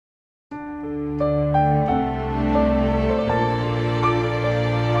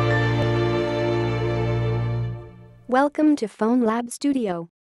Welcome to Phone Lab Studio.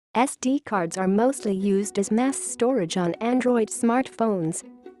 SD cards are mostly used as mass storage on Android smartphones.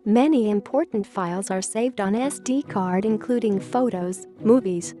 Many important files are saved on SD card, including photos,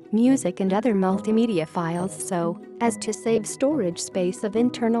 movies, music and other multimedia files, so as to save storage space of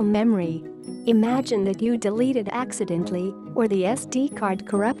internal memory. Imagine that you deleted accidentally or the SD card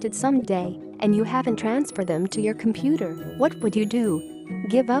corrupted someday and you haven't transferred them to your computer. What would you do?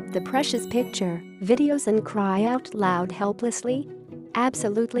 Give up the precious picture, videos and cry out loud helplessly?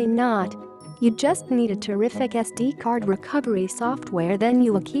 Absolutely not. You just need a terrific SD card recovery software, then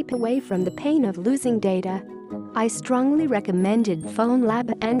you will keep away from the pain of losing data. I strongly recommended Phone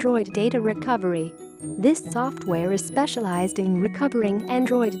Lab Android Data Recovery. This software is specialized in recovering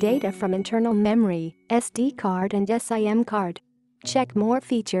Android data from internal memory, SD card and SIM card. Check more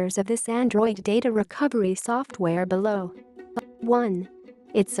features of this Android data recovery software below. 1.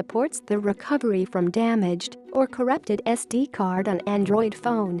 It supports the recovery from damaged or corrupted SD card on Android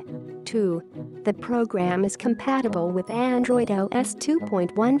phone. 2. The program is compatible with Android OS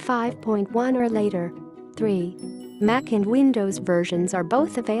 2.15.1 or later. 3. Mac and Windows versions are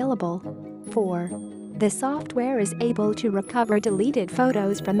both available. 4. The software is able to recover deleted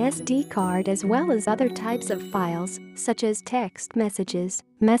photos from SD card as well as other types of files, such as text messages,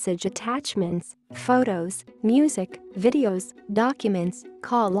 message attachments, photos, music, videos, documents,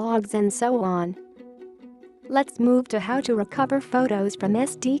 call logs and so on. Let's move to how to recover photos from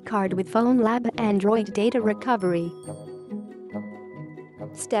SD card with Phone Lab Android Data Recovery.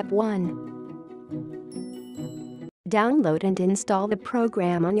 Step 1. Download and install the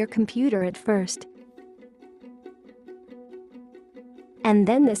program on your computer at first. And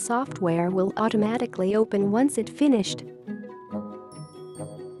then the software will automatically open once it's finished.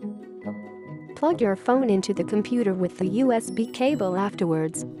 Plug your phone into the computer with the USB cable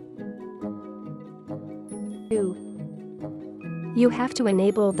afterwards. 2. You have to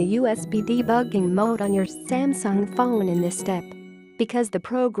enable the USB debugging mode on your Samsung phone in this step, because the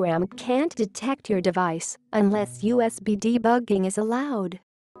program can't detect your device unless USB debugging is allowed.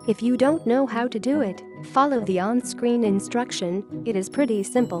 If you don't know how to do it, follow the on-screen instruction. It is pretty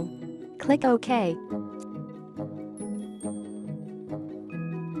simple. Click OK.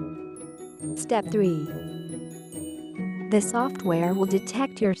 Step 3. The software will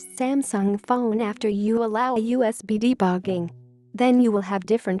detect your Samsung phone after you allow USB debugging. Then you will have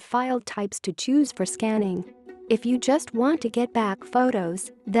different file types to choose for scanning. If you just want to get back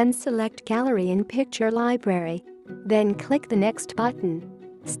photos, then select Gallery in Picture Library. Then click the Next button.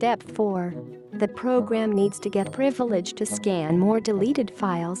 Step 4. The program needs to get privilege to scan more deleted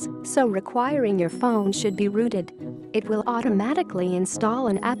files, so requiring your phone should be rooted. It will automatically install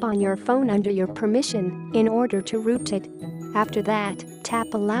an app on your phone under your permission in order to root it. After that, tap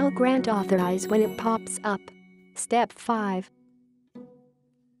Allow Grant Authorize when it pops up. Step 5.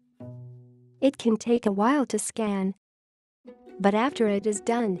 It can take a while to scan, but after it is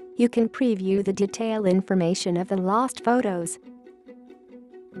done, you can preview the detailed information of the lost photos.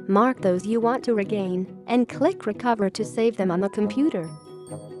 Mark those you want to regain and click Recover to save them on the computer.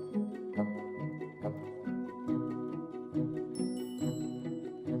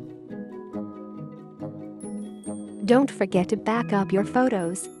 Don't forget to back up your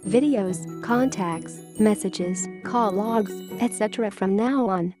photos, videos, contacts, messages, call logs, etc. from now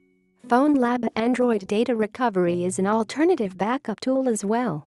on. Phone Lab Android Data Recovery is an alternative backup tool as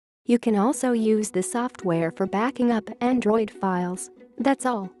well. You can also use the software for backing up Android files. That's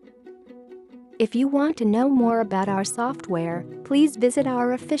all. If you want to know more about our software, please visit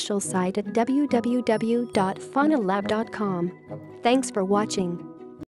our official site at www.phonelab.com. Thanks for watching.